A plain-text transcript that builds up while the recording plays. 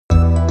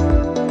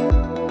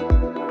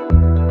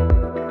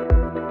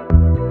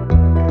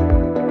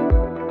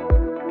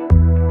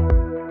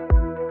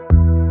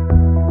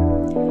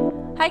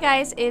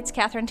guys, it's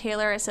Catherine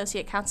Taylor,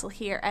 Associate Counsel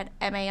here at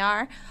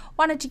MAR.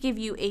 Wanted to give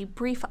you a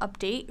brief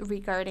update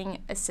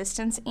regarding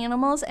assistance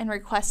animals and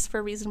requests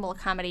for reasonable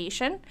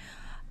accommodation.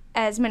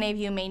 As many of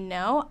you may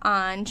know,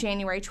 on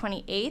January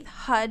 28th,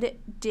 HUD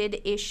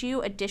did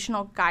issue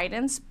additional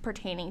guidance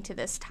pertaining to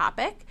this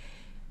topic.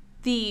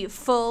 The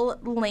full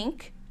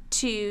link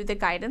to the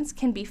guidance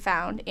can be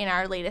found in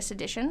our latest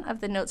edition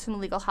of the Notes from the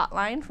Legal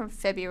Hotline from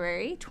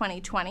February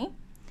 2020.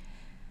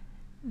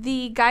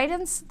 The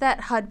guidance that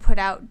HUD put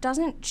out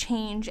doesn't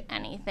change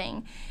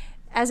anything.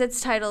 As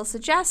its title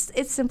suggests,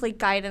 it's simply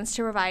guidance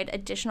to provide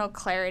additional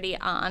clarity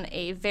on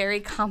a very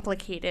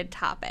complicated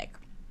topic.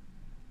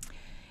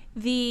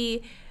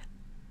 The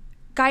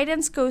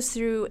guidance goes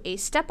through a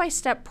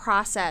step-by-step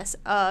process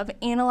of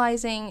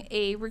analyzing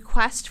a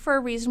request for a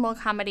reasonable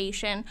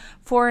accommodation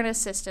for an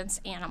assistance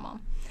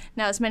animal.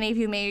 Now, as many of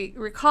you may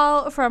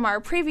recall from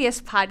our previous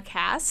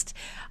podcast,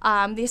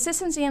 the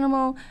assistance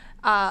animal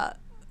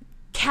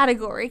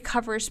category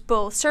covers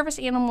both service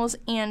animals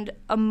and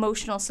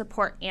emotional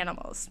support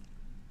animals.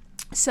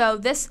 So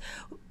this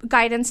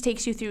guidance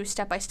takes you through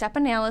step-by-step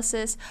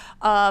analysis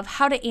of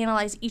how to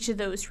analyze each of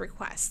those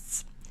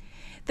requests.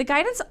 The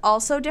guidance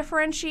also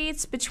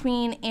differentiates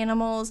between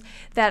animals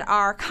that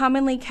are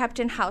commonly kept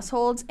in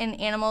households and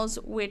animals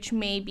which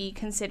may be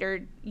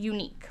considered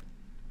unique.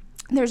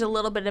 There's a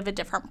little bit of a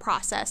different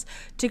process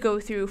to go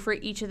through for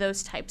each of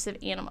those types of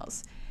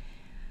animals.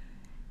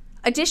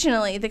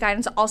 Additionally, the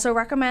guidance also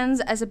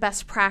recommends, as a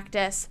best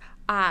practice,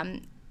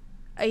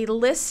 a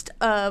list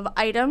of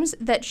items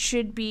that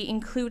should be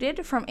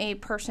included from a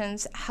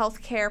person's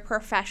healthcare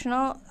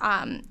professional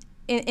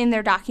in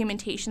their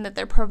documentation that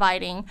they're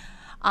providing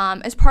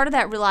as part of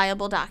that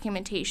reliable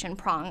documentation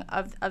prong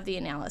of the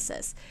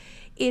analysis.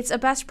 It's a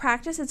best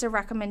practice, it's a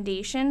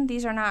recommendation.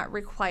 These are not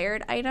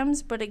required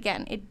items, but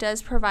again, it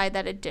does provide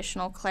that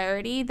additional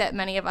clarity that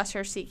many of us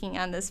are seeking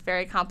on this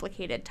very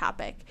complicated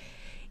topic.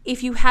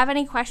 If you have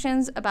any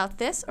questions about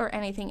this or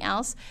anything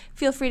else,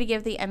 feel free to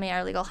give the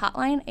MAR Legal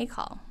Hotline a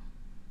call.